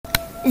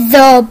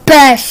the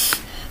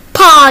best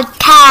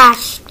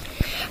podcast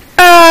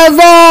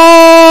ever.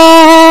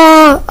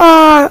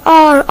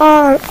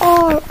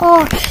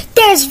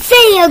 There's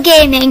video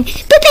gaming,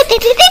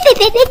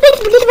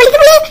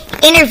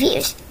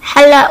 interviews.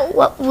 Hello,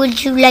 what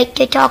would you like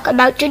to talk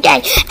about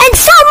today? And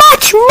so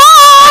much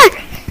more!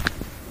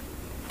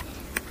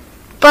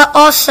 But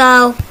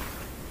also,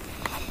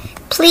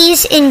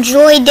 please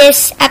enjoy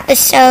this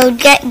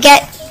episode.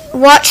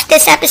 Watch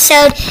this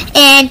episode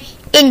and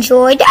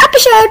enjoy the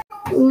episode.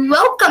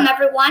 Welcome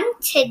everyone.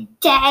 Today,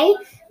 I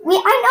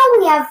know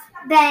we have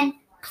been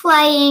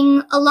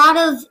playing a lot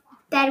of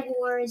Bed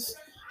Wars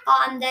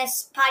on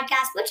this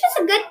podcast, which is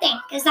a good thing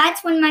because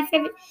that's one of my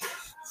favorite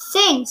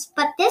things.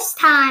 But this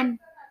time,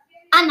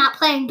 I'm not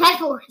playing Bed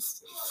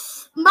Wars.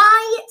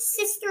 My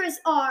sisters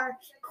are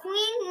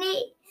Queen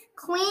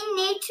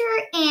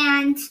Nature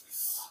and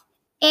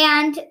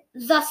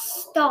the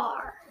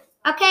Star.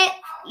 Okay,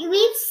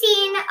 we've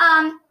seen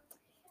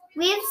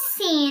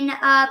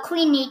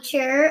Queen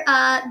Nature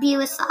be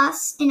with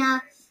us in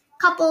a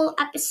couple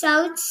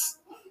episodes.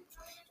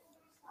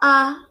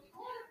 And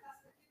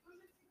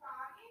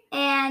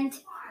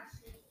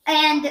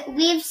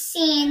we've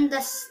seen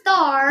the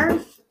Star,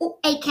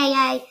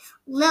 aka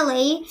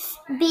Lily,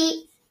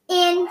 be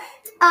in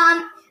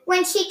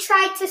when she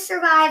tried to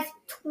survive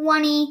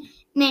 20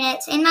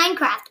 minutes in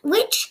Minecraft,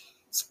 which,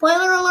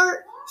 spoiler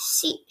alert,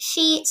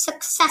 she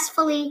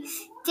successfully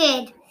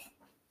did.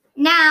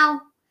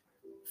 Now,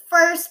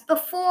 first,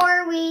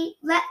 before we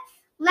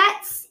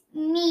let's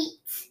meet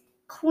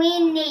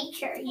Queen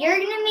Nature. You're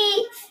gonna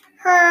meet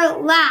her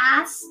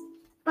last,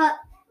 but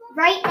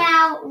right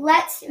now,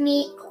 let's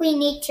meet Queen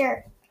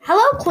Nature.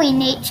 Hello, Queen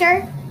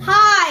Nature.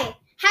 Hi,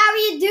 how are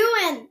you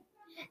doing?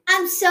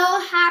 I'm so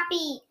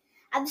happy.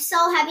 I'm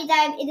so happy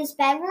that I'm in this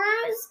Bed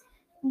Wars,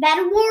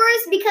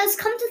 because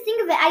come to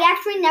think of it, I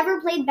actually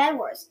never played Bed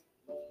Wars.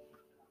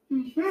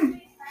 Mm-hmm.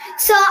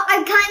 So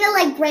I'm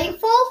kind of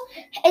grateful,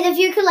 and if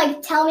you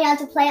could tell me how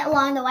to play it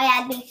along the way,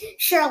 I'd be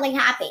surely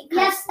happy.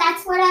 Yes,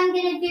 that's what I'm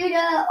gonna do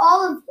to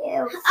all of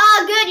you.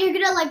 Oh, good. You're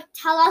gonna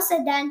tell us,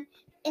 and then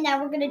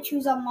we're gonna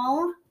choose a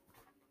mode.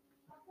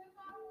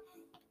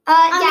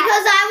 Yeah.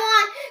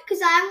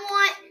 Because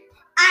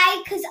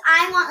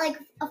I want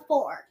a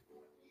 4.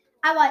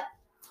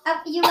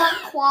 You want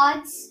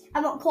quads? I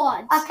want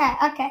quads.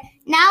 Okay.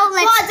 Now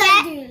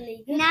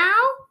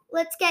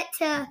let's get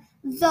to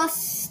the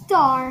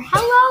Star.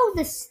 Hello,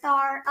 the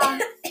Star.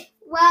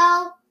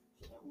 Well,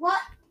 what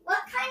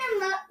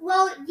kind of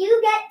well,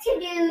 you get to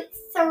do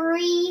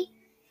 3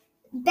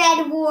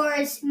 Bed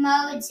Wars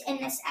modes in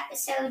this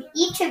episode,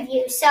 each of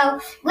you. So,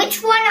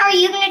 which one are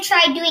you going to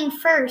try doing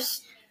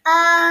first?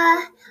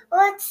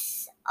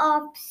 What's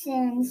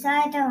options?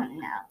 I don't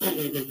know.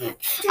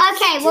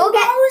 Okay, we'll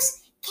get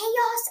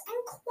chaos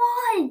and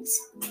quads.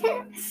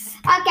 Okay.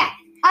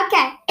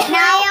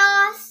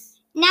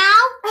 Now,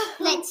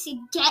 let's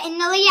get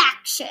into the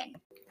action.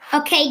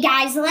 Okay,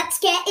 guys, let's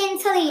get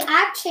into the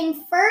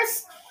action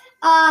first.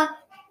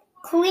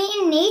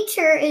 Queen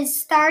Nature is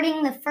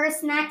starting the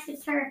first match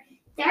with her.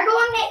 They're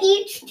going to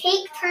each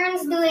take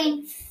turns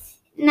doing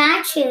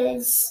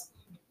matches.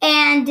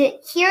 And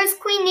here's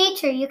Queen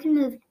Nature. You can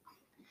move. Okay,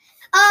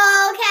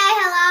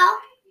 hello.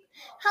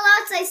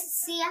 Hello, it's nice to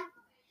see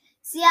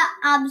ya.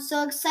 I'm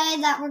so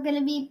excited that we're going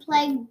to be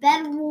playing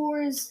Bed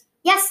Wars.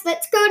 Yes,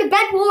 let's go to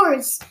Bed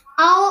Wars.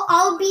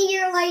 I'll be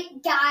your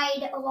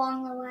guide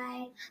along the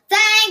way.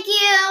 Thank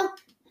you.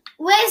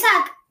 Where's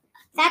that?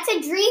 That's a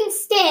dream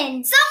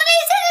skin. Somebody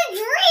said a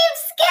dream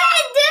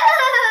skin,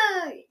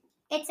 dude.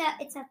 It's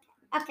a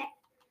okay.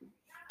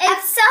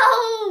 It's so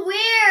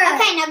weird.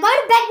 Okay, now go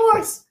to Bed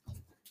Wars.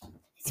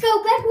 Let's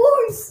go Bed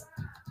Wars.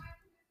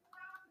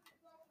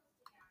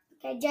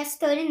 Okay,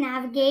 just go to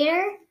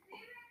Navigator,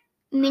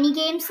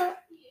 minigame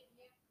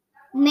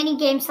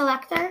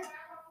selector.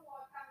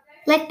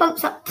 Let's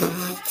bump up.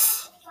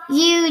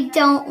 You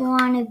don't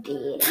want to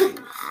be in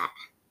that.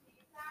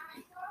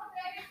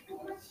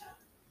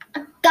 I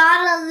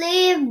gotta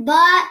leave,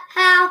 but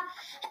how?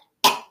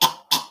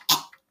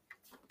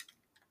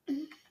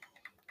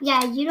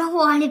 Yeah, you don't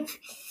want to.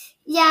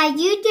 Yeah,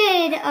 you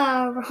did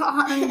a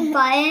wrong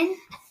button.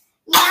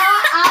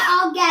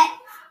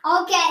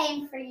 I'll get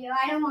in for you.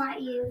 I don't want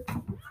you.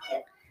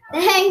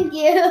 Thank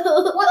you.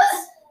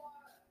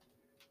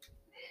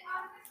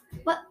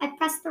 What? I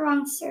pressed the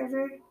wrong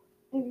server.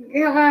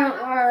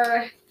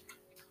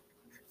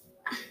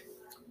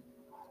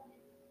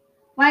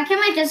 Why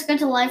can't I just go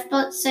to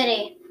Lifeboat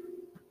City?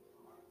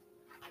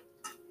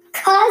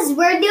 Because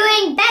we're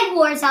doing Bed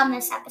Wars on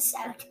this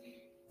episode.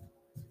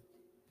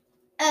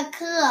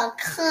 Cool.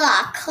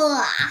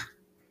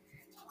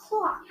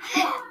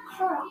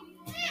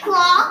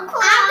 I'm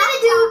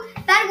gonna do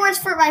Bed Wars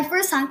for my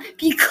first time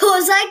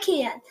because I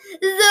can.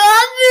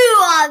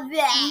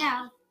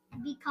 No,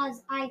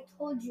 because I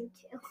told you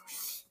to.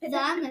 The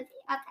movie. Okay,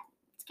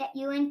 let's get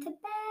you into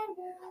Bed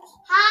Wars.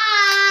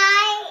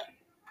 Hi.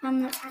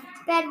 Let's get to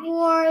Bed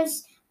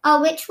Wars.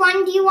 Which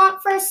one do you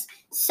want first?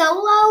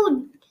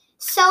 Solo,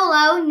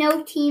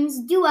 no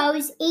teams,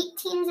 duos, 8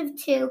 teams of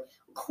 2,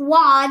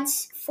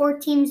 quads, 4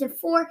 teams of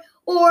 4,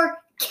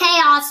 or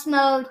chaos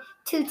mode,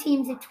 2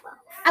 teams of 12.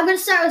 I'm gonna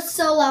start with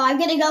solo. I'm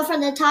gonna go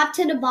from the top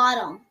to the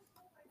bottom.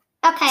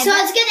 Okay. So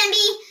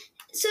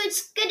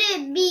it's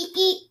gonna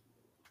be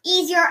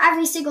easier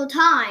every single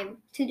time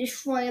to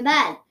destroy a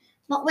bed.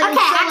 But with okay,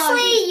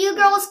 actually, you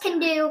girls can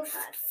do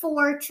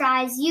 4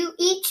 tries. You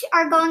each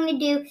are going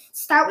to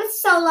start with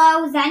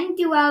solo, then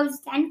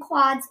duos, then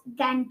quads,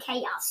 then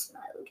chaos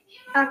mode.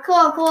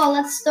 Cool.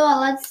 Let's do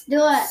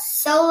it.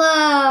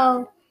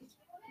 Solo.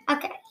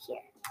 Okay,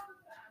 here.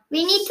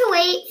 We need to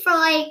wait for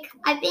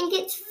I think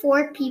it's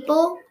 4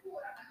 people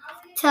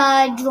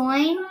to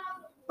join,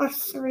 or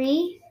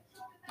 3.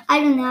 I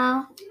don't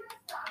know.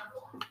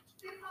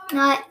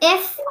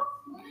 If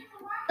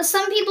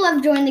some people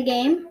have joined the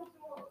game.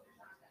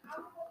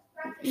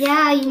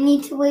 Yeah, you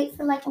need to wait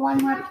for 1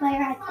 more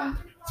player, I think.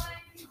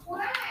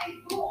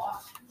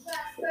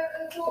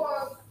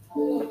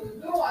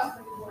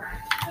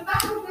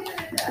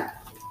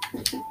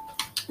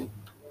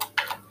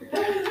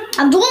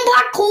 I'm doing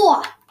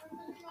parkour.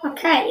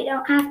 Okay, you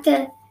don't have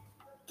to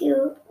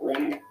do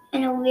it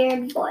in a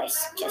weird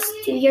voice. Just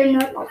do your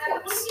normal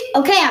voice.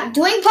 Okay, I'm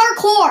doing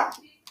parkour.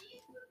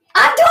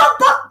 I'm doing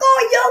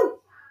parkour, yo!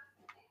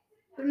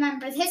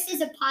 Remember, this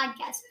is a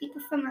podcast.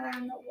 People from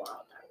around the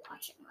world are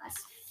watching us.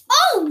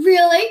 Oh,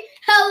 really?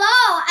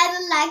 Hello,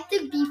 I'd like to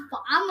be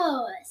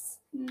famous.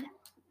 No,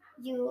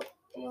 you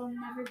will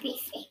never be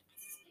famous.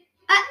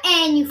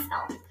 And you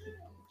fell.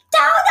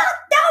 Don't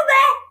do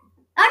it!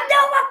 I'm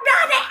doing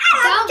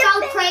Don't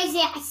go crazy,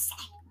 I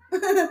said.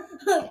 If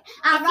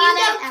you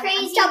go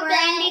crazy, we're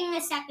ending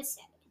this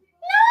episode.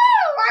 No,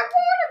 I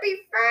want to be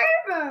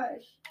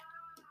famous.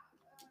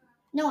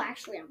 No,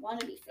 actually, I want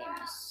to be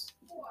famous.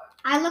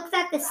 I looked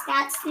at the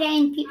stats today,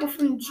 and people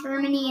from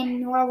Germany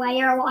and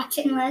Norway are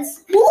watching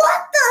this.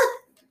 What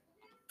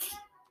the?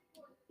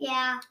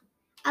 Yeah,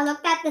 I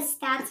looked at the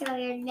stats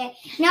earlier today.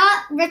 You know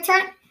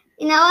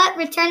what?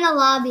 Return the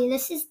lobby.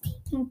 This is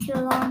taking too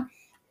long.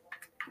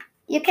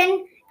 You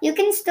can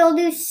still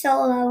do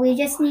solo. We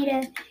just need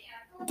a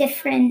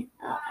different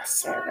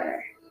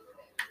server.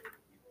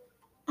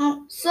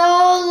 Solo.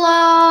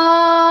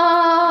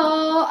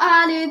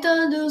 I need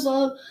to do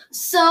solo.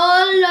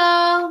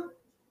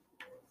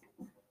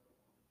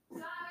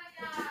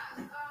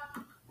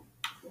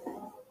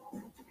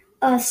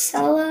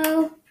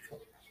 Solo.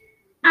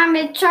 I'm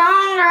a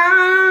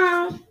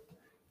child.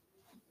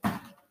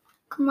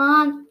 Come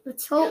on,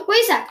 let's hope.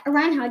 Wait a sec,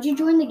 Orion, how'd you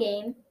join the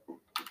game?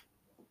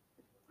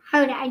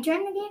 How did I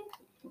join the game?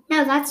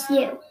 No, that's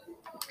you.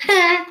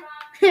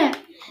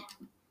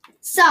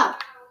 So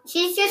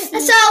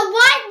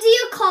what do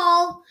you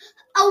call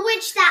a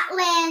witch that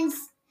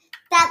lives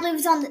at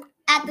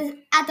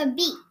the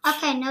beach?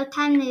 Okay, no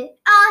time to.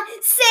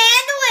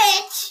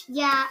 Sandwich.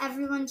 Yeah,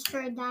 everyone's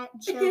heard that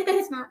joke.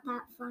 It's not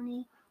that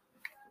funny.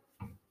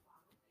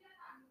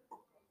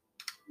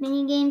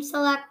 Minigame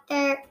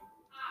selector.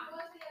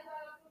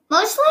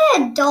 Mostly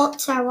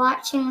adults are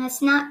watching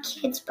this, not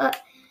kids,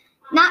 but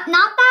not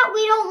that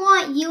we don't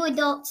want you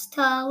adults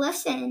to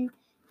listen.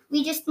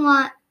 We just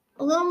want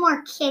a little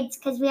more kids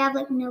because we have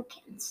no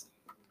kids.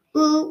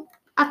 Ooh,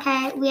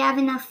 okay, we have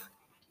enough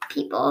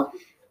people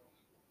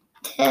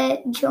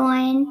to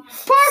join.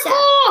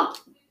 Parkour!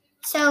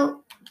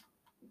 So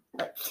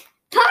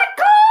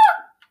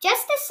Parkour!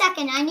 Just a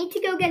second, I need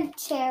to go get a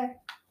chair.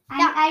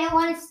 I don't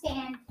want to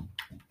stand.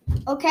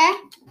 Okay.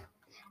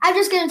 I'm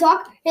just going to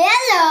talk.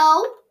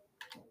 Hello,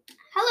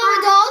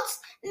 adults.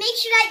 Make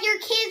sure that your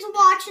kids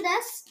watch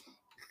this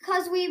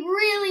because we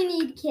really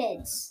need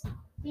kids.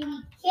 We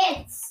need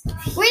kids.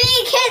 We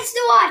need kids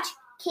to watch.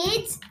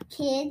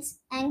 Kids,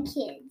 and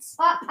kids.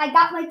 Oh, I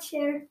got my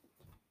chair.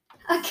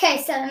 Okay,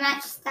 so the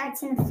match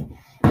starts in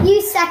a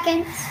few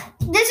seconds.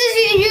 This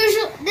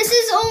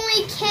is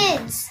only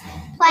kids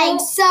playing,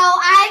 so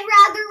I'd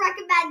rather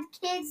recommend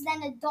kids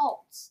than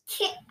adults.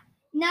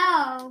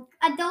 No,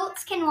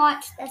 adults can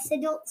watch this.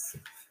 Adults.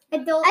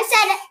 I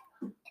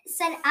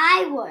said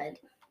I would.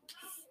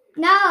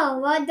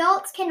 No,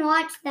 adults can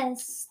watch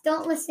this.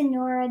 Don't listen to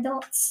our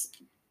adults.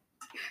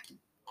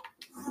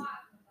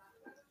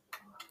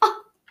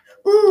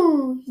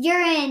 Ooh,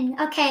 you're in.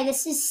 Okay,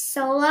 this is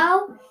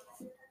solo.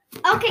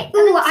 Okay.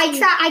 Ooh,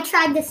 I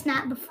tried this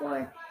map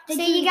before.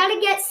 So you gotta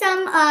get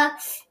some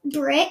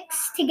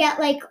bricks to get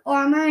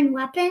armor and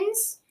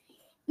weapons.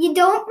 You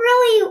don't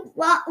really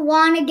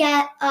want to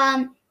get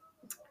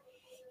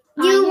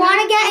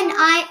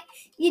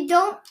You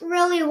don't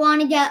really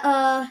want to get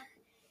a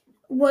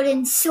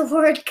wooden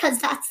sword because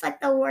that's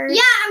the worst.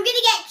 Yeah, I'm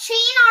gonna get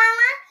chain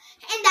armor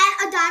and then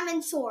a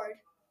diamond sword.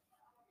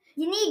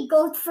 You need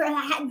gold for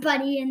that,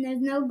 buddy, and there's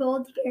no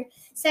gold here.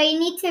 So you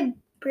need to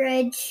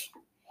bridge.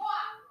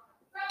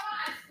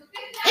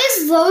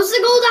 Is those the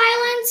gold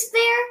islands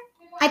there?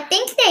 I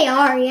think they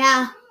are,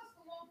 yeah.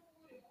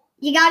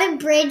 You gotta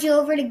bridge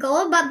over to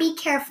gold, but be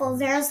careful.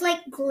 There's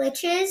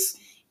glitches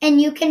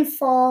and you can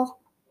fall.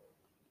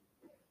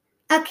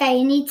 Okay,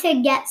 you need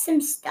to get some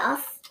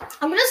stuff.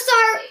 I'm gonna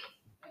start.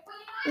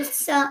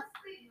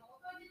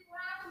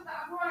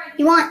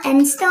 You want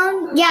end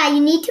stone? Yeah, you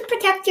need to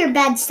protect your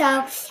bed,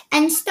 so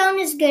end stone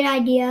is a good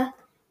idea.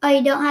 Oh,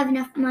 you don't have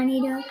enough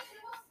money to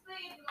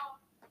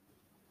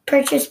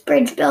purchase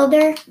bridge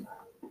builder?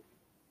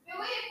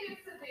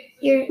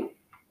 You're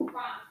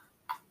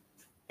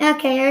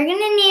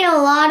gonna need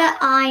a lot of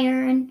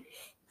iron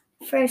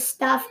for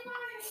stuff.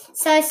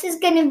 So this is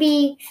gonna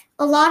be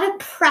a lot of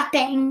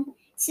prepping.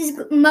 This is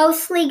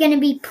mostly gonna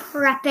be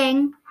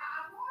prepping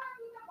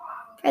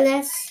for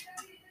this.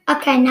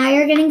 Okay, now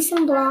you're getting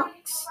some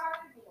blocks.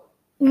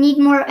 You need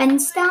more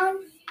end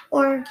stone?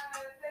 Or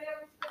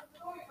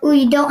ooh,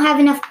 you don't have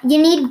enough.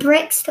 You need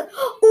bricks to.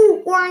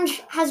 Ooh,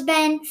 orange has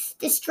been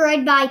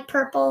destroyed by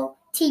purple.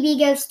 TB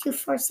Ghost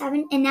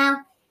 247 and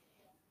now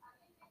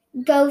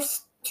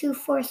Ghost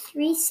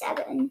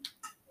 2437.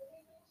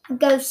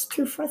 Ghost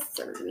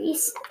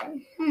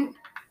 2437.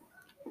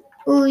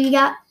 Ooh, you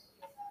got.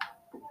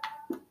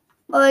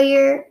 Oh,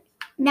 you're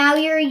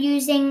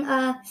using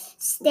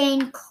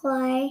stained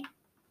clay.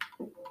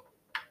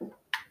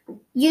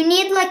 You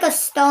need like a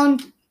stone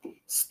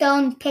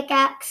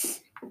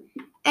pickaxe.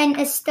 And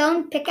a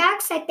stone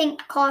pickaxe, I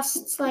think,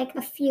 costs like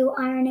a few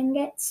iron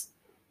ingots.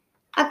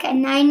 Okay,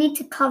 now I need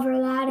to cover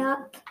that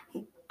up.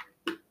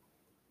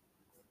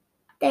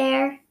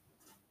 There.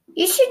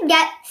 You should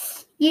get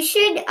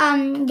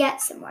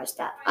some more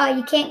stuff. Oh,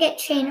 you can't get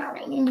chain armor.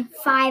 You need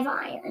 5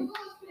 iron.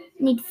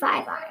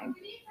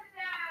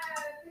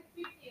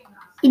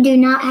 You do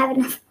not have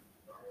enough.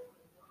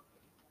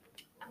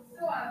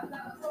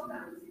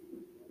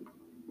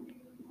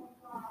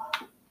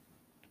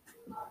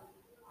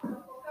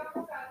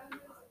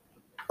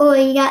 Oh,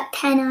 you got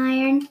 10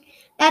 iron.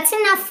 That's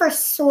enough for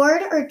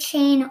sword or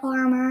chain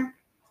armor.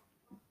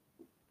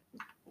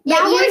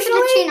 Yeah, where's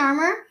the chain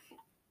armor?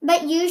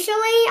 But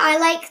usually I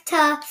like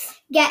to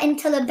get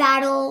into the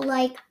battle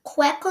like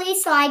quickly,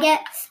 so I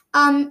get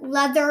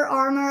leather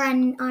armor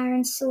and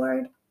iron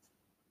sword.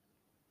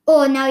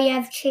 Oh, now you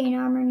have chain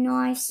armor.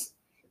 Nice.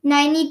 Now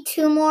I need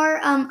 2 more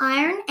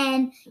iron,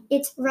 and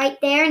it's right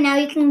there. Now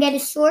you can get a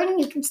sword and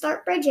you can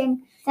start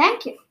bridging.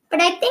 Thank you.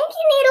 But I think you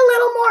need a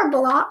little more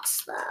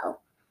blocks, though.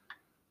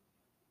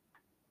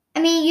 I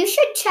mean, you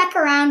should check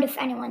around if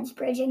anyone's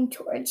bridging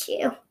towards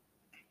you.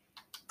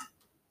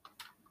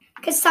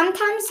 Because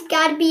sometimes you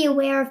gotta be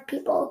aware of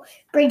people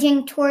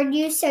bridging toward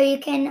you so you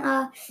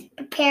can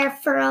prepare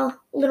for a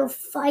little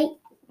fight.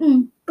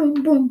 Boom,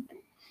 boom.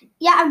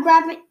 Yeah, I'm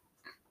grabbing.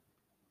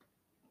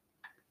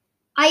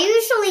 I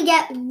usually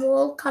get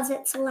wool because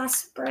it's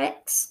less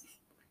bricks.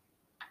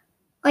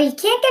 Oh, you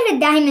can't get a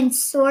diamond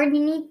sword.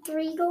 You need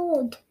 3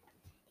 gold.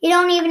 You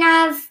don't even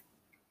have...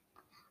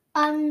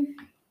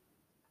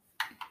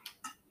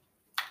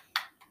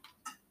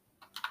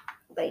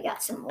 But you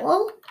got some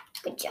wool.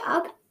 Good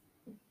job.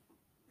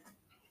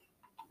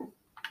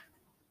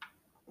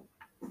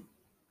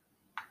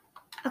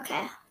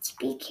 Okay, let's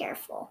be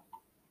careful.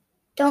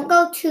 Don't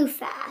go too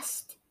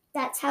fast.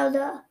 That's how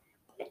the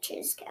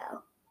glitches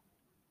go.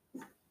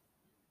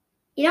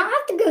 You don't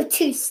have to go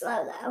too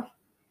slow, though.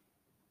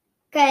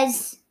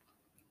 Because,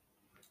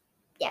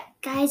 yeah,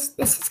 guys,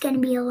 this is going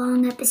to be a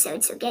long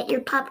episode, so get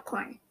your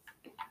popcorn.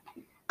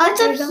 Oh,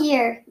 it's up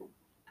here.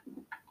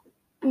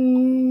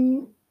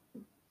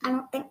 I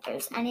don't think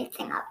there's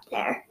anything up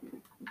there.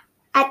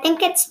 I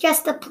think it's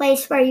just a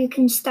place where you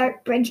can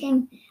start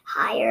bridging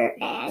higher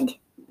and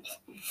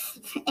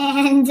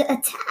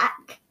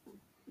attack.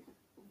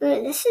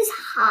 Ooh, this is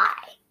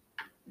high.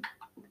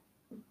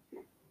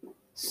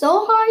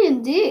 So high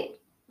indeed.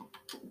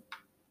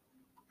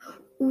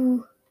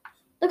 Ooh.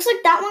 Looks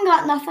like that one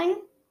got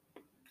nothing.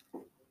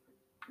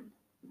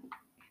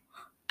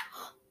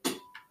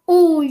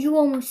 Oh, you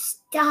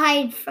almost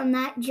died from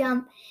that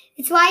jump.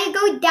 It's why you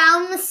go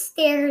down the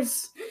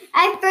stairs.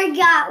 I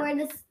forgot where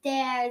the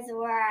stairs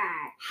were.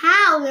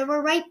 How? They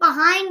were right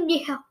behind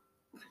you.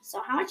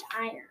 So how much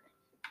iron?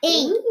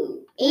 8.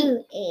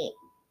 Ooh, 8.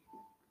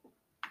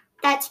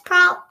 That's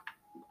probably...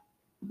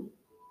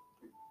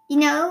 You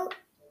know...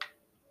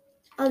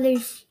 Oh,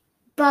 there's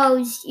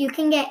bows. You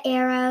can get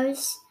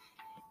arrows.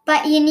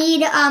 But you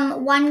need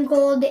 1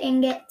 gold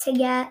ingot to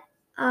get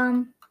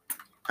a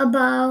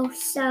bow.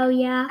 So,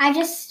 yeah. I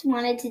just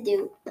wanted to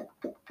do...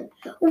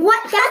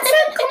 What? That's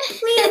a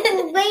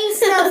complete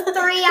waste of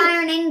 3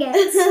 iron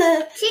ingots.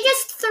 She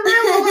just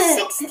threw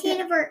all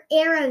 16 of her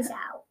arrows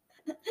out.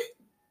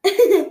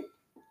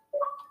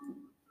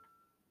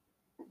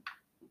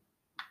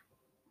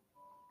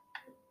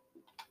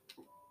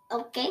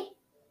 Okay.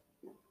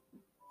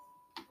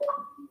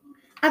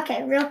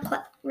 Okay, real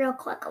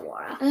quick,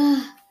 Aurora.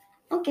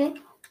 Okay.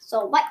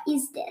 So what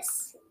is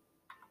this?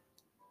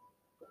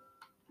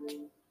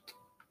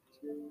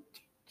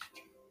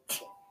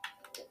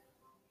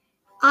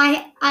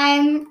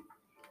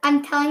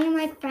 I'm telling you,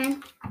 my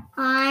friend,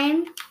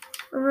 I'm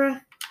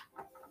recording.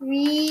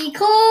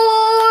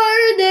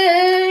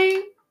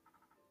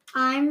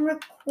 I'm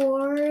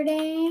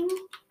recording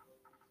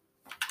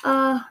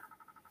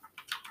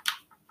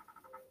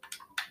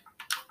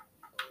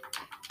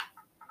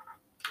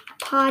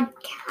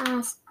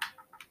podcast,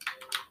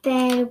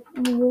 Bed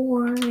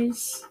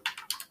Wars.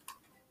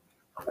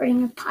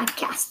 recording a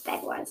podcast,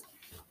 Bed Wars.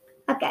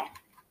 Okay.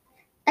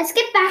 Let's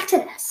get back to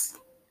this.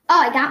 Oh,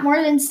 I got more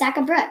than a stack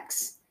of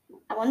bricks.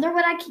 I wonder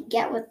what I could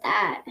get with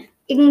that.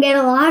 You can get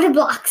a lot of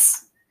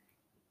blocks.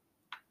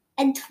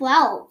 And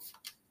 12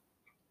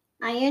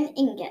 iron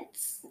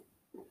ingots.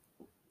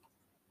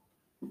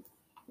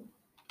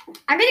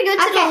 I'm going to go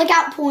to the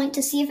lookout point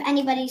to see if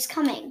anybody's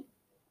coming.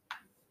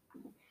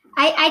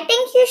 I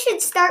think you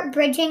should start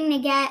bridging to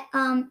get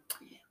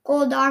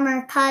gold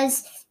armor,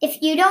 because if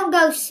you don't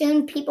go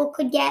soon, people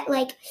could get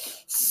like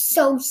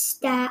so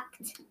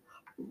stacked.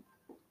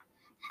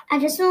 I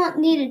just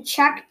need to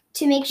check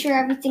to make sure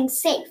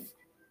everything's safe.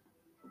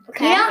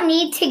 Okay. You don't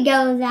need to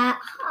go that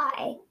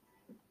high.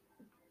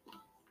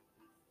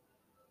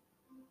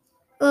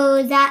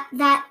 Oh, that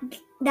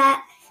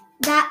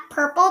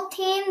purple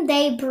team,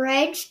 they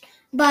bridged,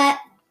 but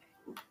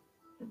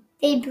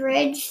they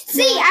bridged.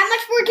 See, I'm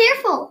much more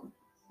careful.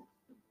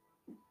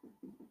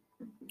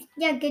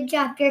 Yeah, good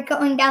job. You're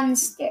going down the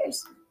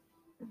stairs.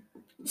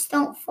 Just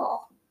don't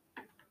fall.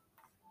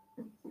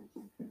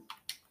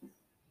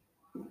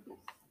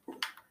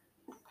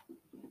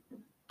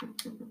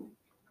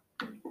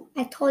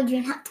 I told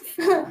you not to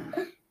fall.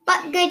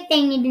 But good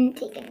thing you didn't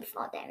take any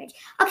fall damage.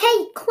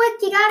 Okay, quick,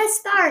 you gotta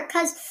start,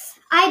 because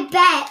I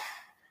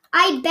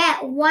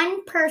bet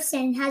one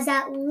person has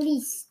at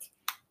least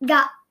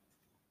got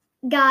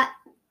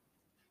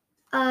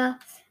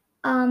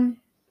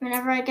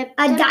whenever I get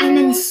a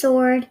diamond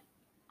sword.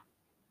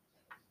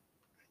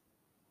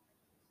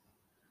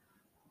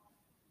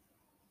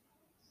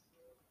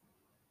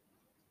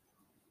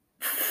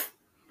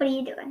 What are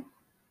you doing?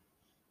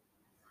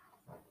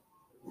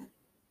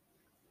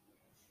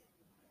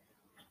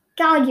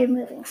 God, you're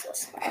moving so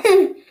slow.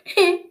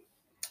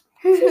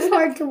 This is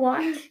hard to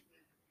watch.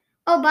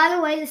 Oh, by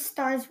the way, the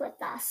star's with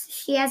us.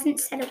 She hasn't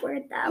said a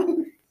word,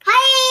 though.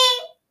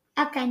 Hi!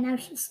 Okay, now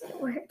she said a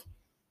word.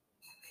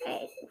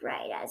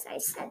 Right as I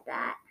said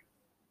that.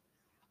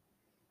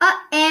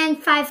 Oh, and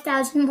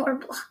 5,000 more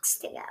blocks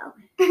to go.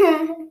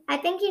 I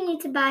think you need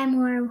to buy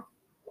more.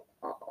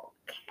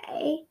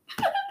 Okay.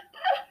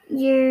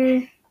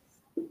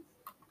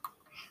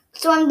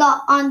 So I'm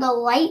on the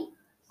light.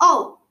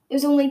 Oh,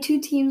 there's only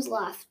 2 teams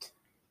left.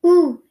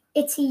 Ooh,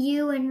 it's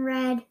you and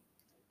red.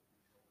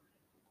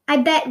 I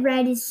bet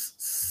red is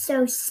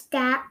so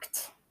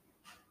stacked.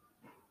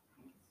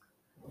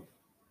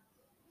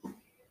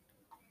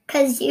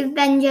 Because you've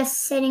been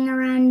just sitting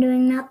around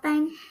doing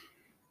nothing.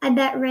 I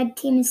bet red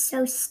team is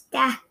so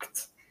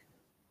stacked.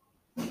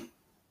 I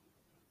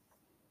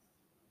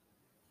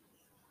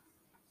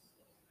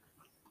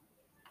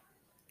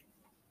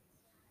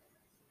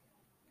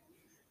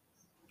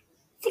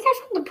think I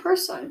found the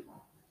person.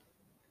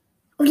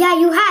 Oh, yeah,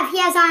 you have. He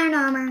has iron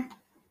armor.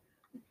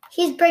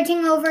 He's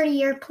bridging over to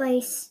your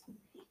place.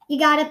 You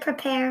gotta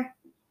prepare.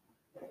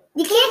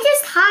 You can't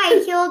just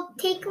hide. He'll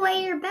take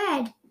away your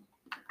bed.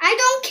 I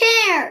don't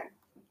care.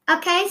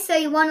 Okay, so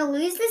you want to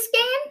lose this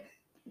game?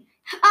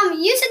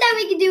 You said that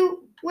we could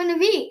do win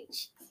of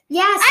each.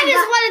 Yes. I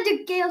just want to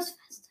do Gale's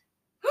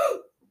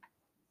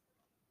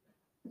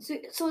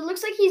Fest. So it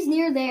looks like he's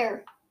near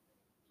there.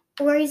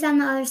 Or he's on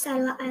the other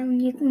side of the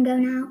island. You can go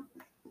now.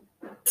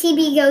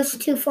 TB goes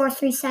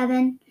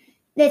 2437.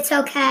 That's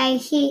okay.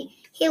 He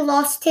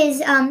lost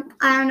his iron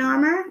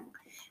armor.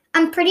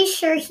 I'm pretty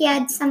sure he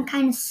had some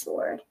kind of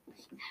sword.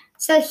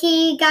 So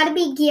he got to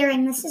be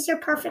gearing. This is your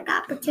perfect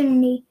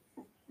opportunity.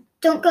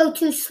 Don't go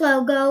too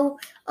slow. Go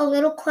a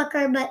little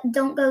quicker, but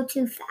don't go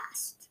too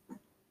fast.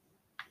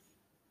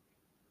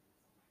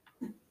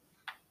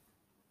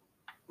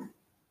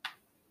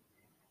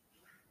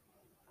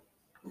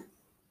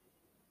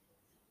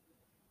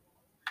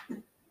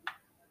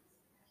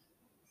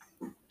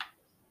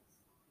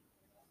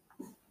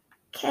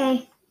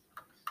 Okay.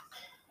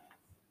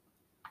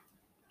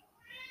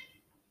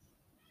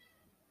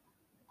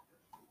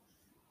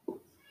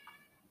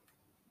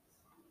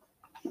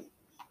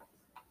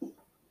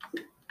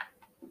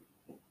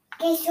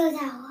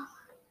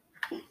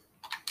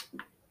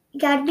 You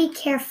gotta be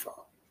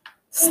careful.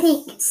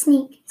 Sneak. He's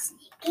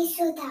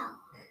there.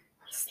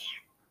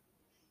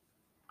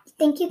 You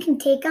think you can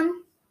take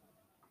him?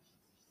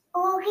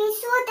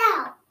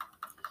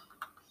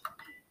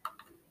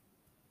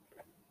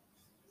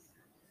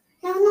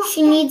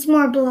 She needs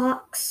more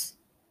blocks.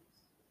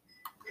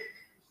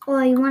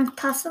 Oh, you want to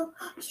tussle?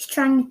 He's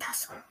trying to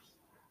tussle.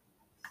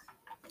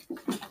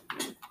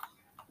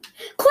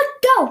 Quick,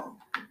 go!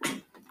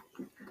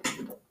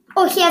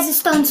 Oh, he has a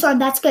stone sword.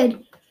 That's good.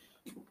 You're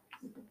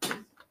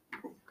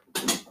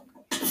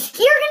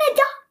gonna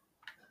die.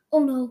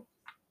 Oh no.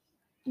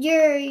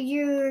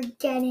 You're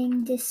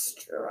getting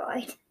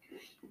destroyed.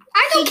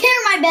 I don't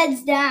care my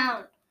bed's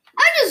down.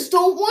 I just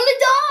don't want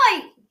to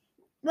die.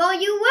 Well,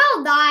 you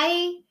will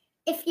die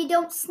if you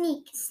don't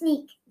sneak.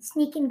 Sneak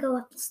and go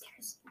up the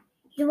stairs.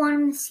 You don't want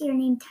him to see your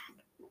name tag.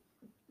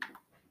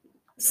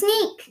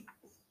 Sneak.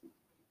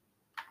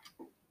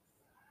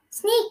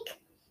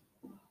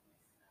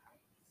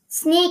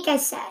 Sneak, I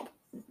said.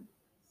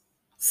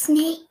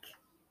 Sneak.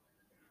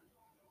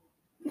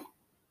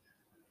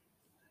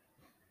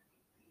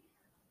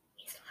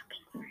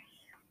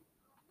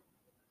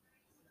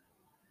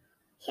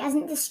 He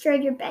hasn't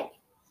destroyed your bed.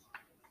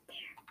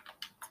 There.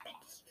 It's been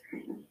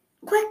destroyed.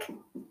 Quick.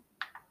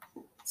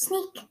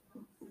 Sneak.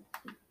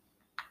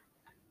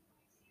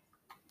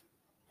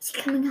 Is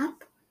he coming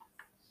up?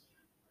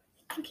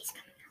 I think he's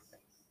coming up.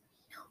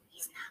 No,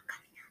 he's not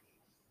coming up.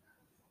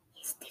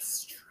 He's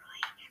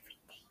destroying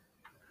everything.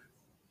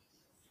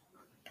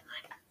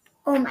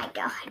 Oh my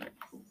God.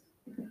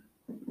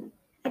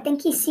 I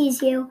think he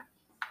sees you.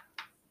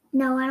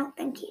 No, I don't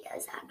think he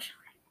does, actually.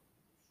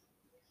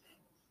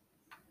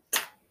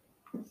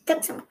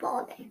 Took some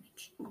fall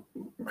damage.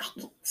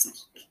 Quick,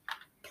 sneak.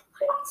 Don't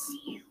want him to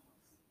see you.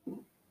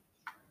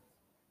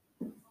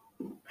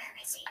 Where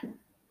is he?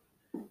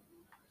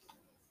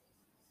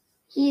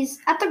 He's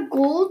at the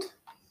gold.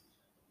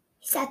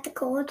 He's at the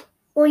gold.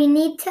 Well, you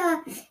need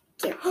to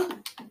get...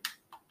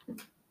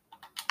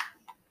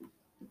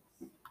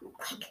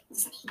 Quick,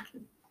 sneak.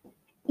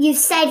 You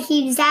said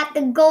he was at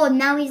the gold.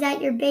 Now he's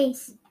at your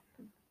base.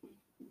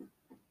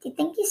 Do you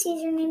think he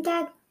sees your name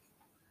tag?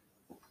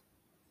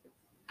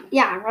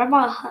 Yeah, right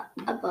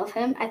above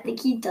him. I think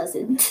he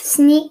doesn't.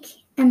 Sneak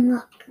and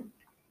look.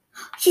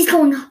 She's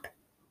going up,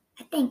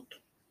 I think.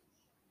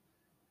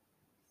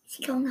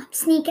 She's going up.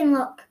 Sneak and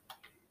look.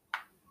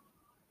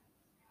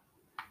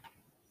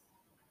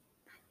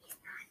 He's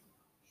not.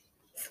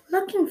 He's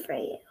looking for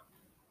you.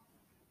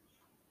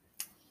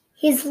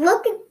 He's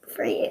looking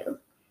for you.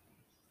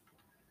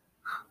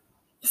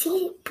 Is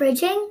he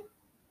bridging?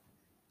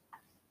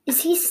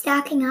 Is he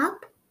stacking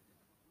up?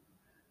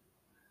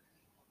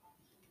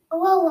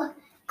 Whoa,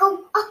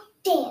 go up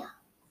there.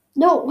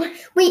 No.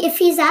 Wait, if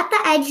he's at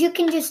the edge, you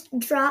can just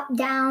drop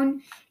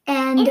down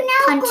and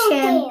punch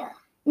him. There.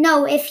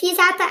 No, if he's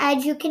at the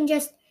edge, you can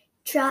just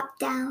drop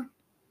down.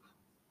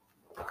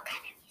 Look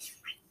at him, he's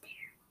right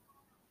there.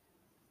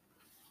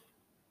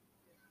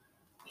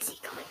 Is he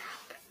going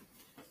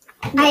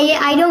up? No.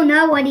 I don't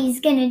know what he's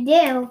gonna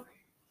do.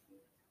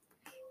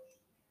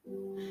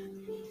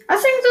 I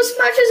think this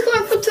match is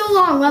going for too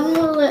long. When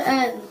will it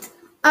end?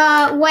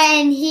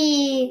 When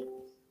he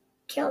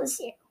kills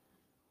you.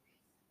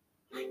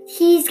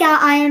 He's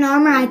got iron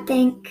armor, I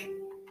think.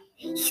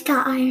 He's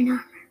got iron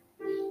armor.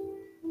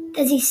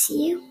 Does he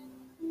see you?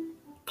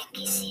 I think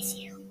he sees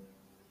you.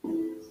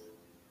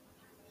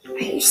 Are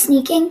you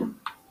sneaking?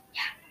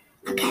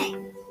 Yeah. Okay.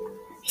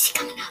 Is he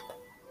coming up?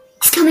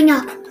 He's coming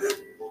up.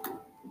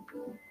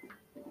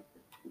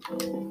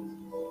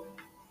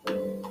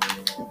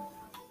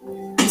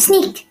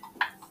 Sneak.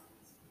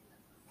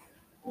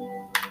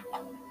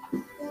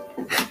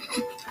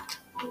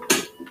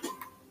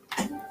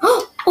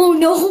 Oh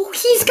no,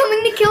 he's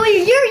coming to kill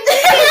you. You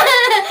just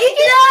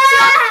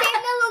jumped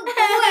in the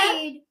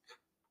void.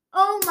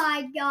 Oh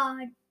my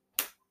God.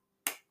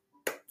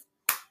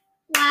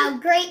 Wow,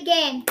 great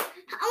game. Wait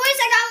a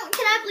second.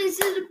 Can I please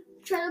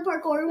try the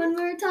parkour one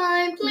more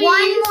time, please?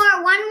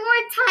 One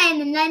more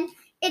time, and then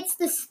it's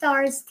the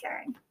star's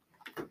turn.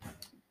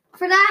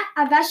 For that,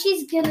 I bet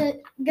she's gonna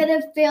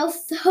fail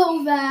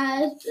so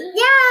bad.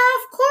 Yeah,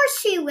 of course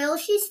she will.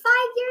 She's 5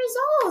 years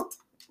old.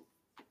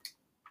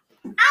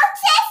 I'll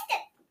test it.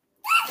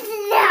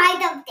 I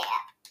don't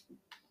dare.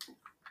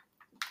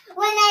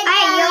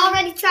 Hey, you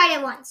already tried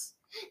it once.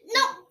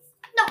 No,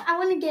 I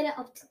want to get it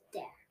up to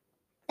there.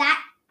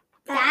 That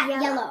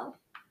yellow.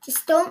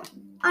 Just don't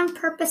on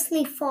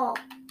purposely fall.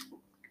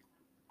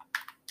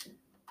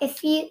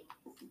 If you...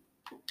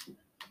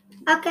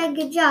 Okay,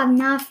 good job.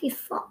 Now if you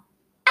fall.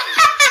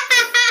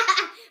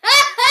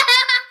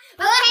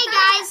 Okay,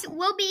 guys,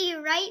 we'll be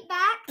right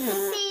back to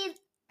see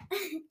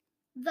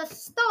the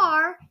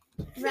star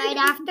right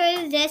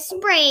after this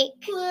break.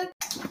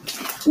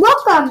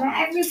 Welcome,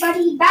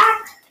 everybody,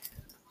 back.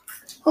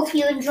 Hope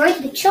you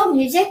enjoyed the chill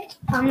music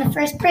on the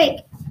first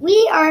break.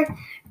 We are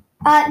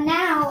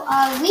now,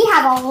 we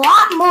have a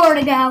lot more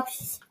to go.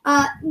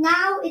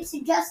 Now it's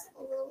just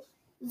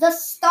the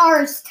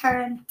star's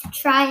turn to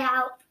try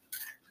out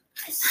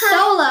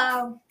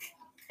solo.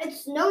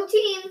 It's no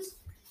teams.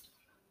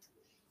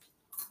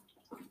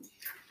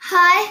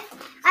 Hi,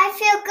 I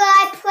feel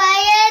good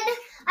playing.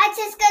 I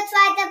just go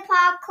try the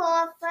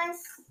parkour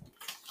first.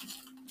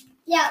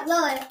 Yeah,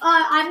 Lily,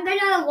 I'm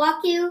gonna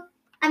walk you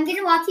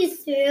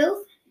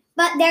through,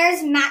 but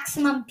there's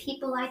maximum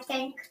people, I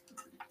think.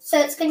 So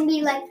it's gonna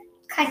be like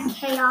kind of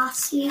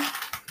chaosy.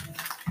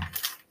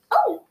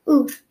 Oh,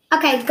 ooh.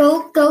 Okay,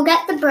 go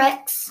get the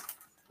bricks.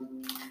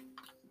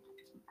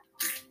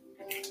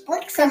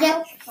 Bricks So are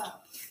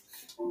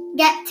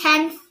get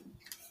 10.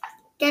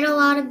 Get a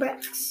lot of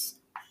bricks.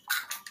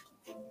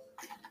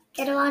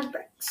 Get a lot of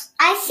bricks.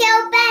 I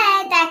feel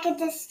bad I could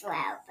destroy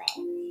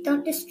it.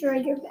 Don't destroy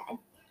your bed.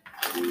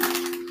 Is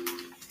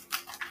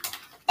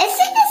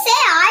it the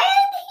same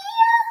iron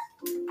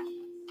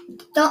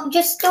Don't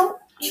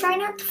try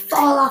not to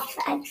fall off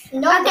the edge.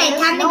 No, Okay,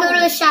 there's time to no- go to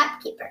the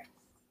shopkeeper.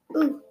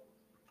 Ooh.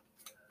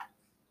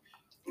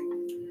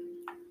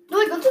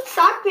 No, go to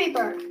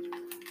shopkeeper.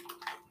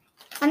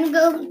 I'm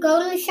gonna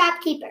go to the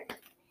shopkeeper.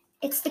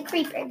 It's the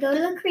creeper. Go to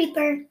the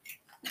creeper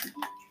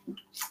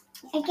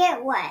I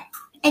get what?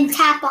 and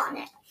tap on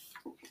it.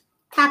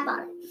 Tap on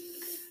it.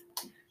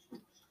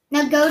 Now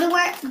Now go to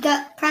where,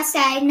 press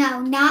A.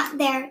 No, not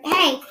there.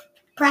 Hey,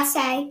 press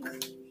A.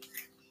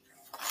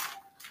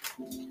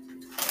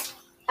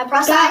 I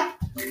press A.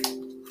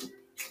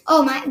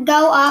 Oh my,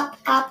 go up.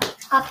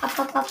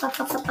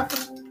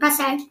 Press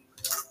A.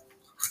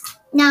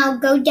 Now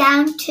go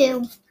down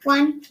 2.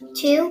 1,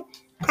 2,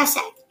 press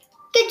A.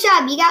 Good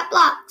job, you got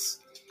blocks.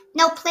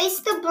 Now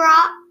place the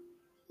block.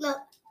 Look.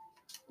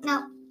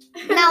 No,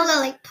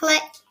 Lily, play.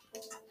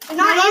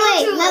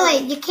 Lily,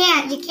 you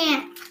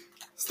can't.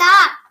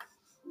 Stop.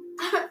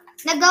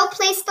 Now go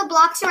place the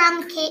blocks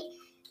around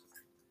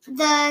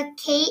the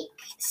cake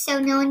so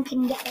no one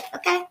can get it,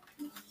 okay?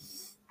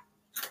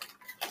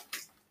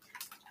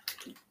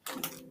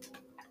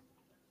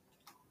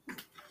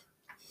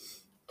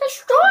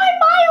 Destroy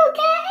my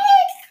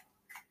cake!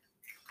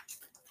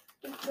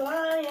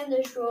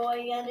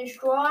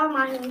 Destroy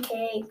my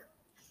cake.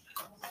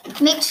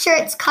 Make sure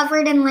it's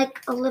covered in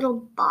like a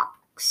little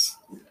box.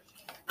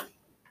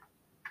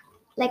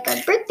 Like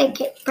a birthday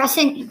cake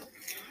present.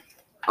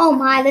 Oh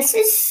my, this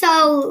is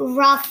so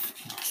rough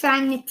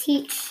trying to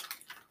teach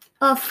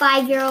a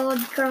 5-year-old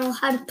girl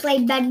how to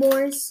play Bed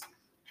Wars.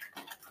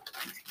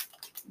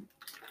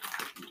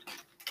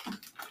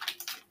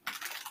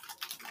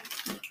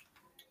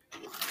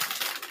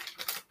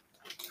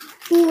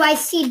 Ooh, I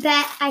see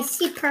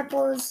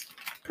purples.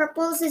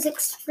 Purples is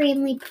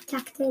extremely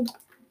protected.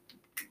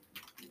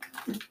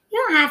 You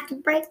don't have to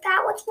break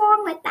that. What's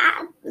wrong with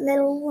that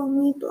little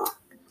lonely block?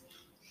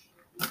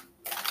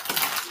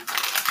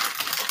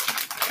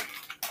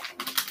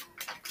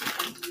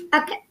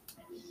 Okay.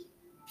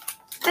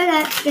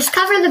 Just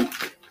cover the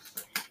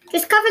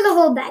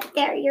whole bed.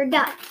 There, you're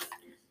done.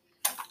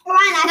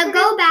 Now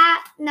go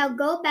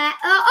back.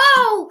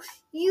 Oh!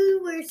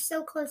 You were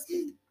so close.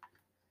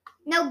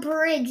 Now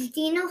bridge.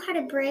 Do you know how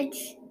to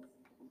bridge?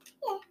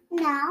 Yeah.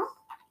 No.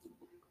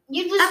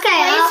 You just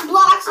place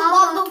blocks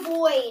above the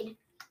void.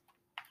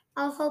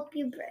 I'll help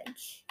you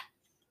bridge.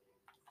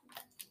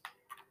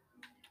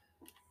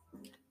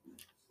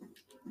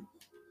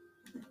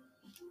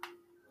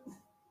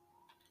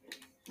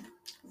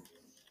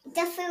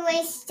 Different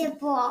ways to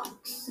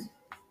blocks.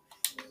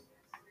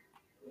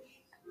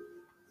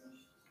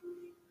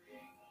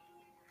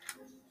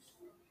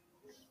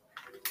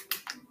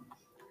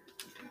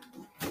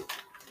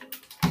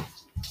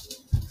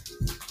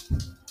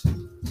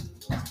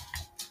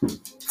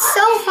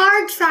 So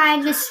hard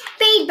trying to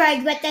speed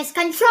bridge with this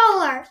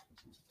controller.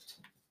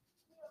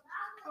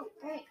 Oh,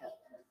 there you go.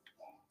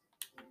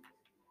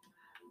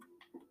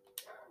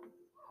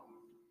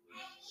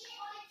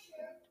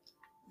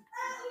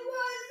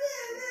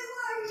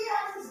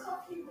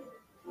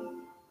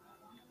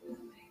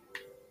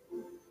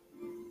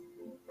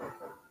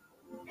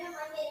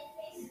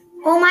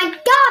 Oh my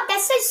god,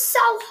 this is so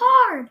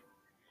hard.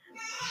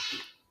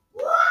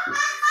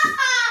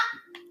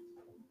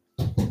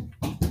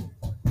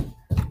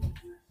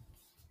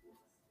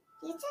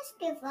 You just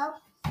give up.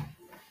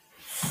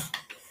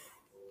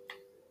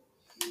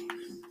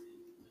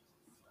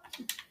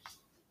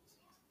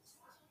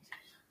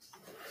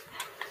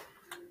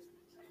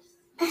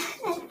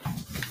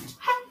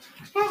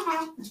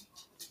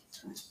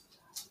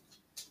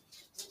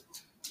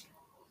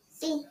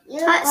 See,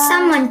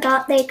 Someone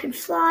thought they could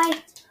fly.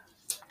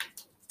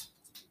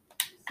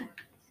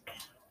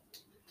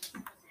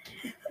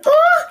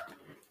 Oh!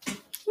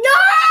 No!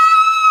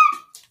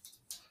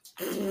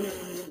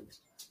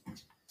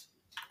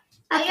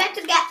 I have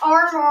to get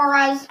armor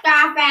and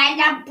stuff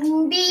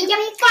and be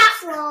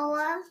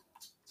slower.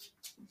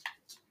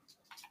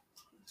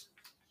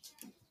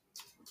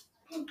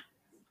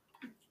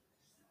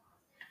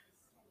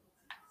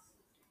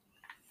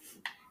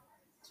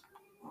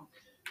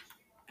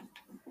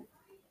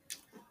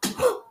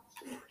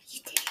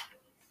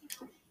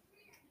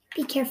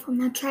 Be careful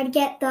now. Try to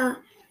get the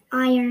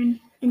iron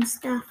and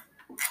stuff.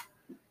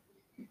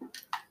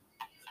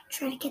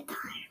 Try to get the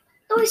iron.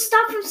 Oh,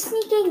 stop from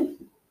sneaking.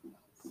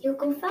 You'll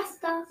go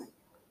faster.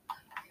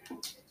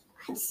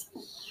 Let's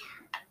see.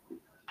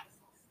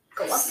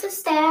 Go up the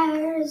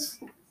stairs.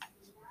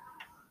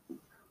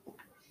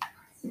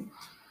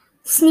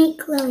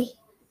 Sneak, Lily.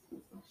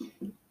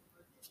 You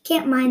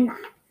can't mind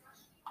that.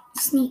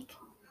 Sneak.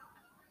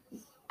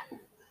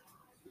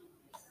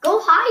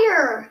 Go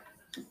higher.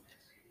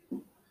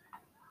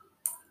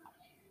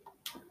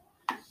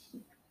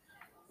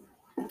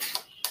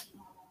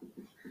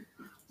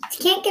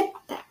 You can't get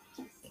back.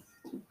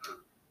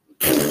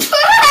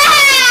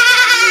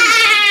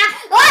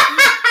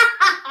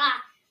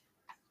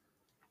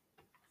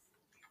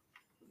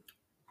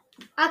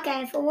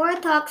 Okay, if Aurora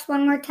talks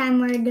one more time,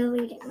 we're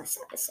deleting this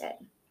episode.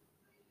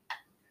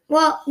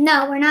 Well,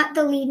 no, we're not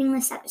deleting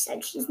this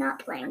episode. She's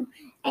not playing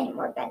any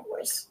more Bed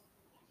Wars.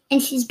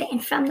 And she's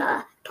banned from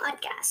the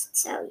podcast,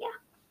 so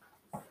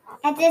yeah.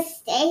 I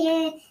just stay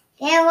here.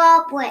 They're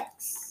all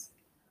bricks.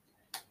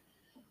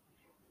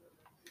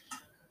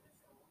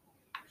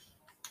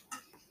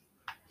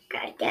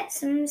 Gotta get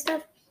some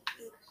stuff.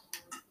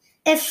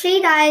 If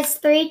she dies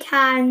 3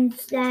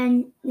 times,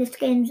 then this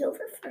game's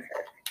over for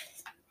her.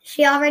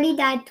 She already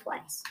died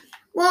twice.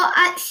 Well, Well,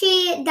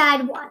 she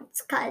died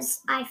once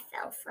because I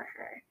fell for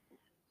her.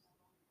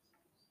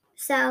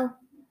 So,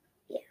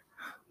 yeah.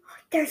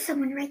 There's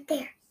someone right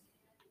there.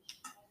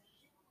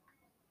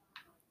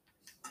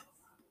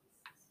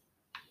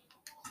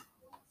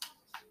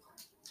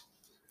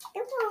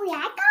 Don't worry,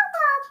 I got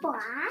more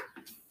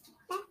blocks.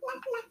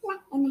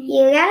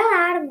 You got a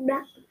lot of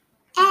blocks.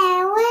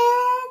 And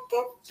with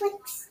the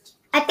flicks.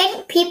 I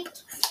think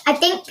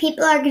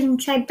people are gonna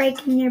try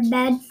breaking your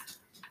bed,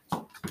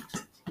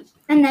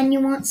 and then you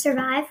won't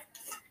survive.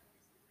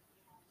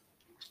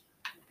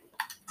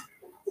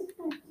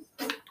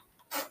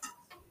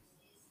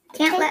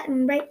 Can't let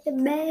them break the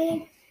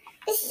bed.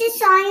 Is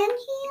this iron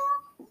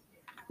here?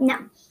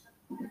 No.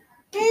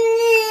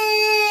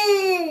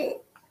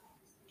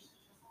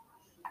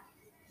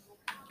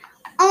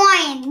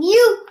 Iron,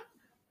 you.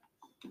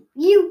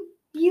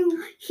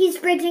 He's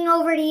bridging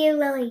over to you,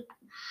 Lily.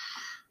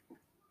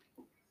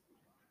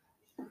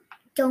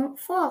 Don't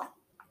fall.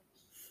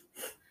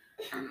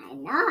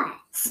 I'm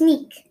not.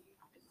 Sneak.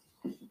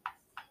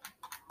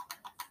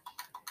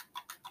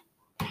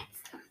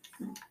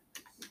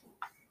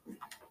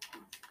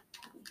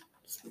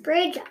 Just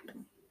bridge up.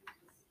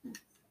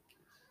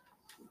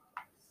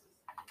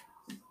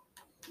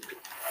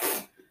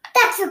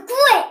 That's a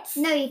glitch.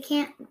 No, you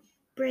can't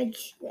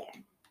bridge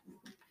there.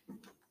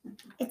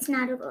 It's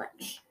not a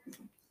glitch.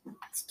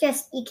 It's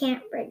just you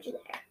can't bridge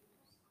there.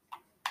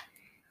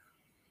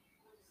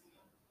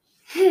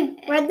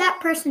 Where'd that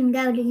person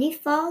go? Did he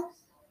fall?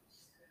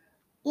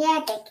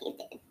 Yeah, I think he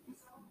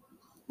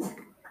did.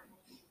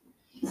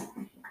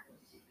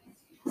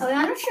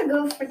 Eliana should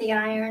go for the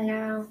iron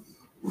now.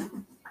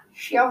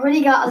 She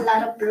already got a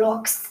lot of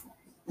blocks.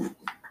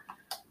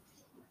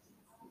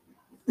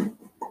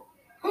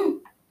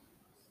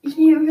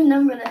 You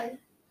remember that?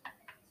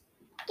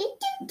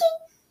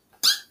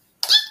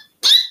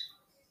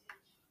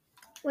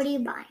 What are you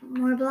buying?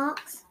 More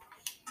blocks?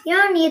 You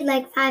don't need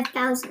like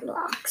 5,000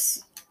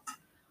 blocks.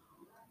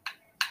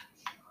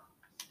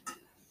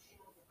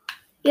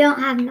 You don't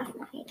have enough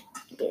money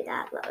to do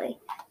that, Lily.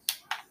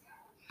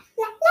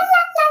 La, la,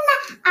 la, la, la.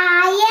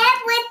 I am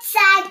with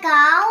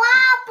Psycho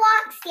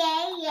blocks,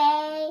 yay,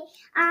 yay.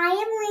 I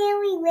am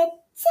really with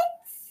six.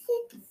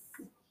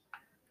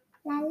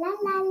 La la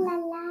la la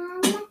la la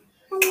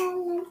la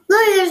la.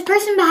 Lily, there's a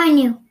person behind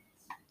you.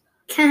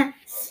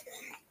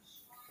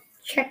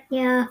 Trick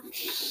ya. I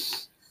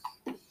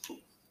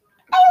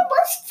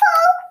almost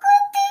fell.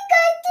 Good thing I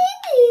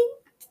didn't.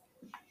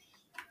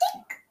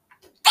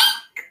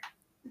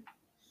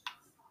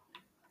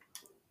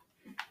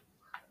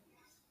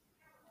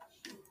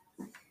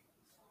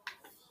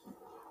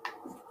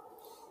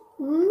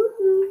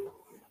 Woohoo.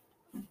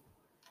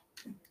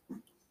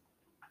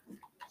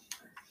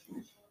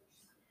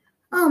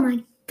 Oh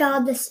my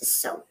god, this is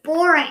so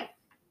boring.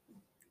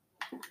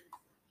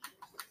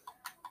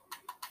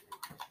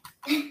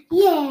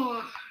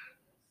 Yeah.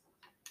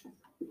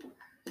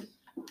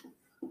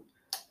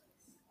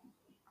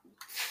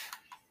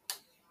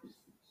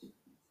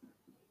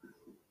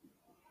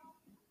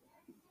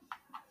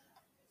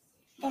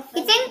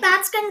 You think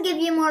that's going to give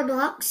you more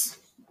blocks?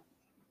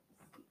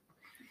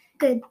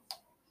 Good.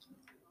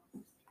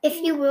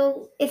 If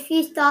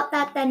you thought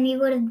that, then we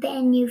would have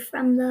banned you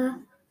from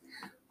the...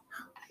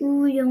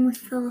 Ooh, you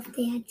almost fell off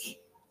the edge.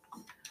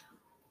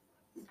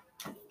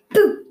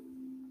 Boom!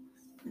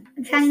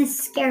 I'm trying to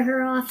scare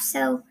her off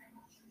so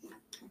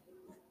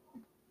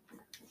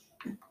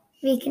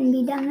we can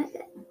be done with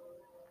it.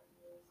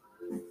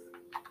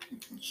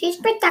 She's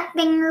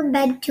protecting her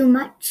bed too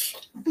much.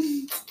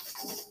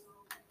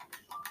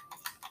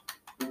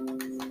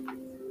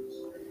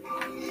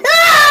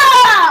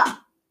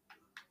 Ah!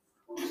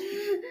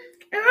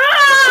 Ah!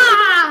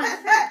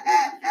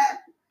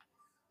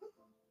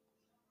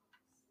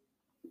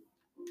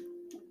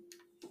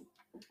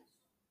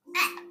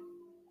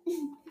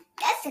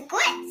 That's a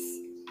glitch.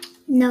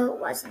 No, it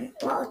wasn't.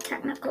 Well,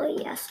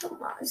 technically, yes, it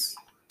was.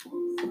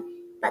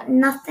 But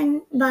not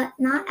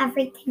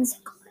everything's a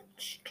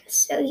glitch.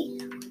 Just so you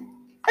know.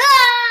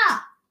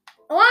 Ah!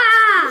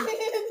 Wow!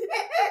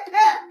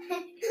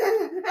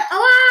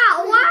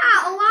 Wow!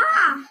 Wow!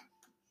 Wow!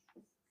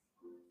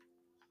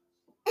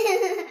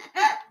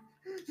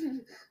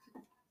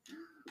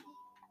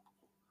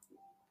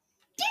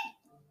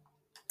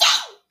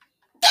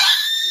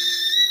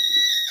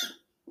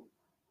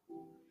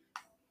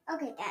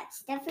 Okay,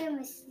 that's definitely a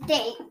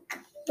mistake.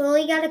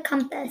 Lily got a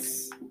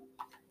compass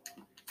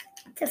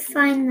to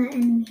find the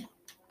enemy.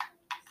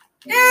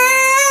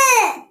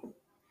 Ah!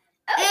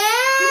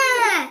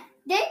 Ah!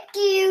 Thank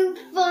you,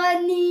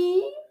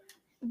 Funny.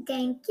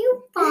 Thank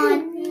you,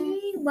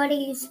 Bonnie. What are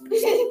you supposed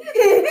to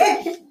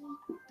do?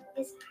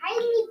 It's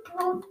highly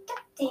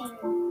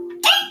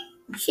protecting.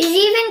 She's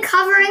even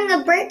covering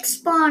the brick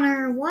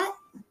spawner. What?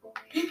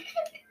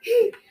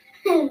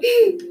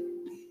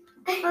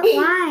 But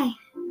why?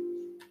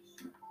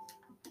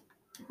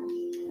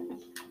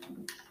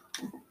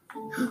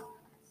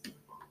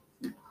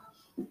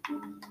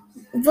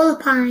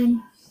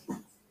 Vulpine.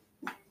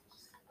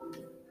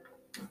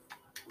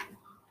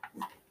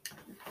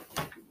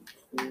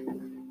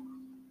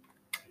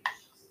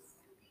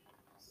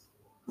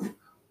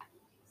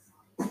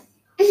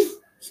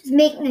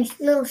 making a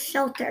little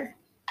shelter.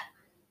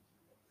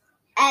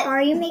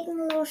 Are you making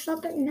a little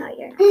shelter? No,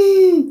 you're not.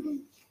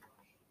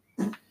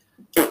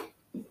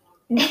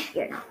 No,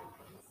 you're not.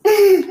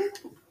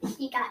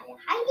 You got it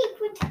highly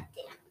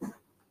protected.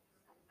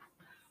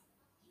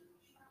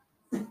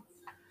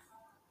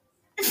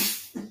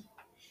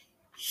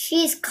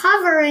 She's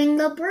covering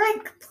the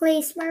brick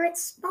place where it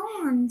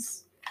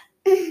spawns.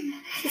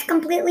 She's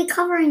completely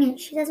covering it.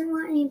 She doesn't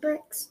want any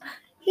bricks.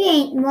 She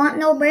ain't want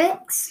no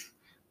bricks.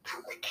 But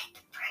look at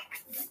the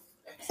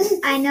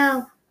bricks. I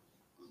know.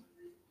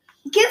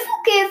 Careful.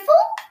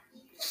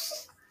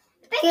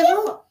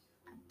 Careful.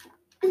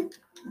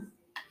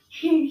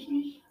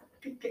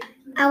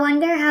 I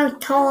wonder how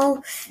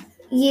tall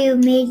you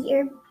made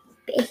your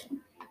base.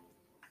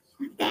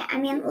 I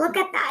mean, look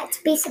at that. It's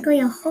basically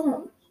a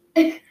home.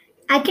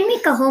 I can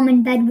make a home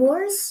in Bed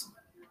Wars.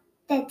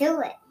 Then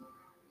do it.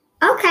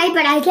 Okay,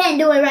 but I can't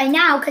do it right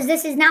now because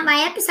this is not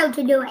my episode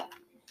to do it.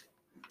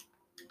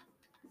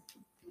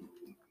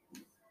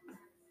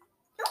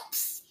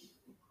 Oops.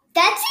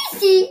 That's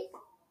easy.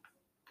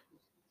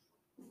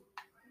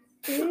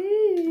 There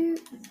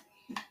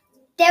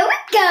we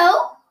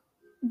go.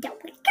 There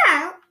we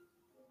go.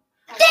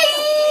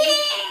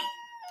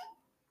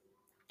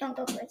 Don't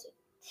go crazy.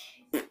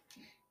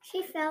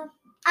 She fell.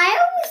 I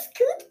almost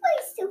killed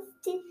myself.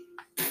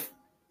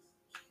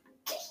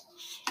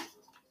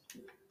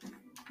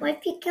 What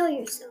if you kill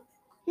yourself?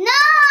 No!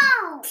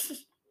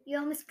 You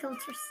almost killed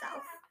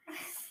yourself.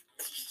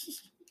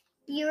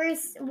 You were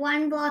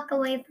one block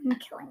away from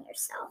killing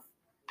yourself.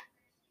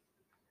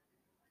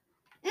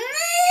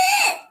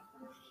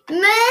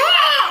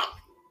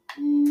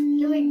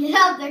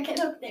 Get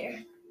up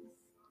there.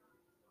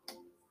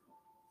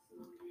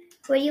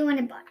 What do you want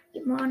to buy?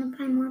 You want to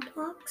buy more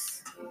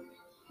blocks?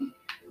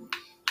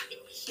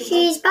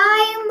 She's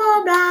buying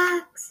more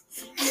blocks.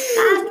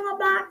 Buying more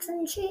blocks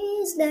and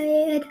she's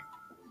dead.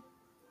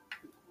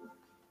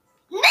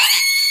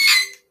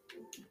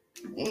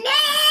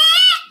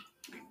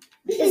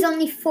 There's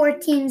only 4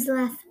 teams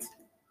left.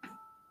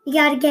 You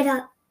gotta get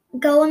up.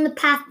 Go on the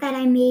path that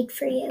I made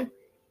for you.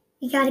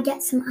 You gotta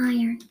get some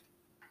iron.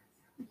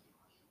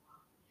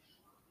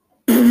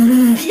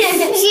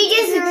 She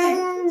just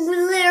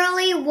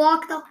literally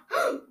walked off.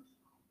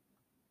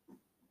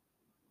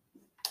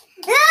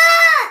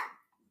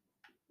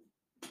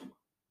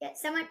 Yeah,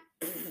 someone.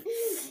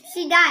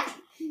 She died.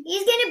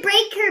 He's gonna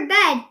break her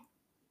bed.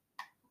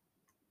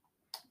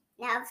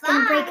 Now He's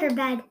gonna break her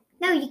bed.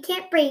 No, you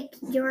can't break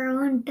your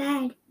own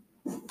bed.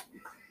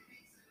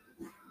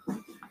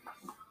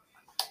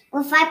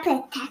 Well, if I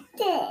protect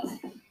it.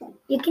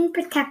 You can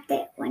protect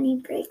it when he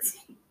breaks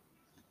it.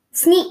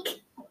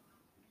 Sneak.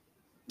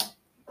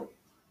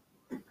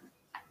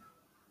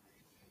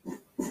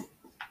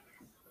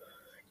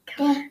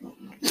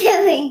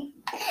 Killing.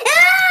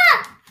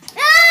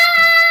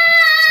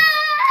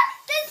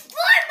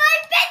 Destroy my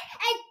bed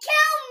and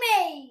kill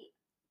me.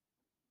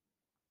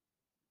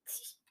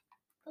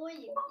 Oh,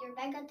 your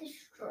bed got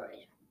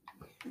destroyed.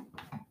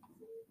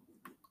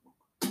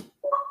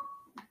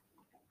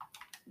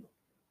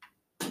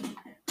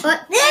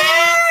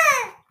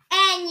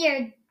 And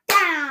you're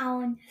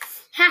down.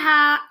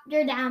 Haha,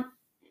 you're down.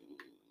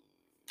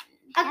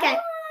 Okay.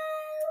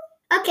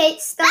 Okay,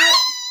 start.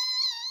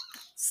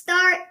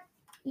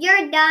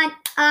 You're done.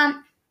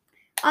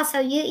 Also,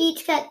 you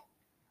each get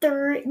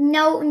 3.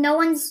 No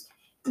one's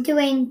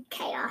doing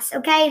chaos.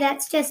 Okay,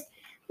 that's just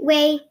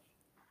way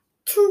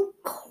too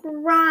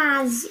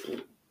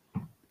crazy.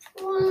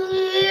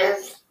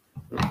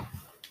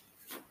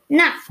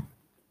 No.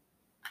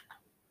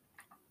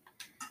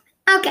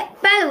 Okay.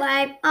 By the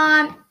way,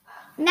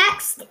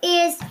 next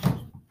is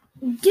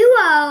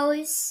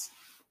duos.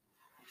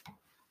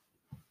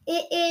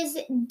 It is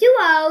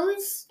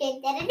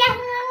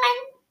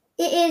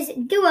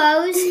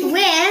duos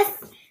with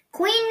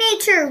Queen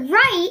Nature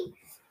right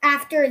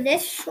after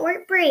this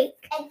short break.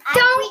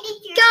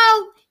 Don't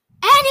go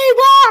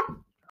anywhere!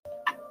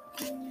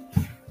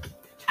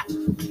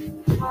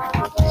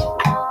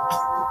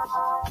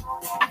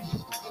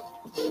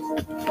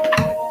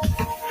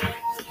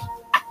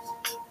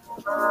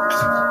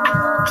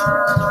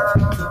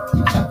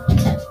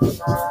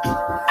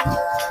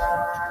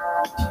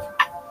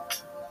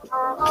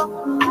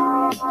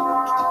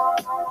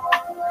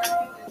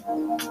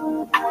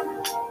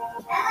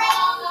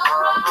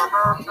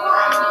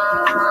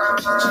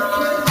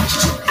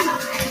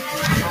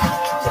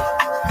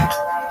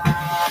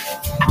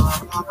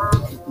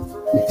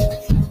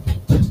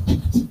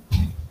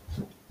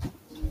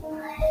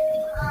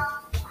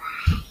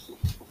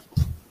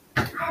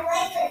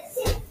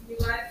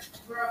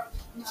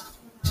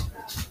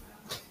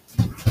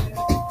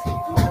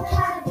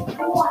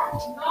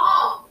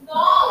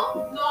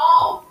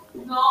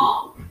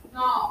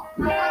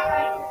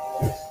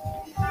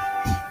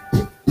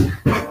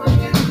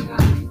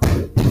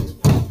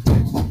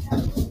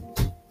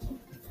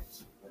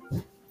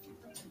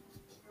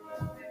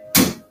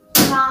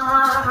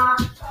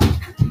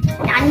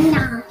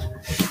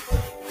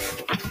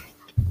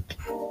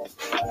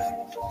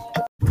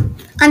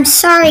 I'm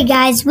sorry,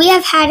 guys. We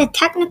have had a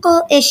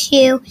technical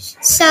issue,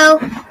 so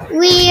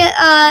we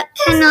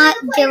cannot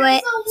do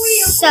it.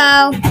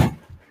 So,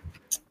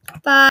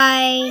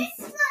 bye.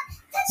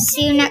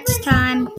 See you next time.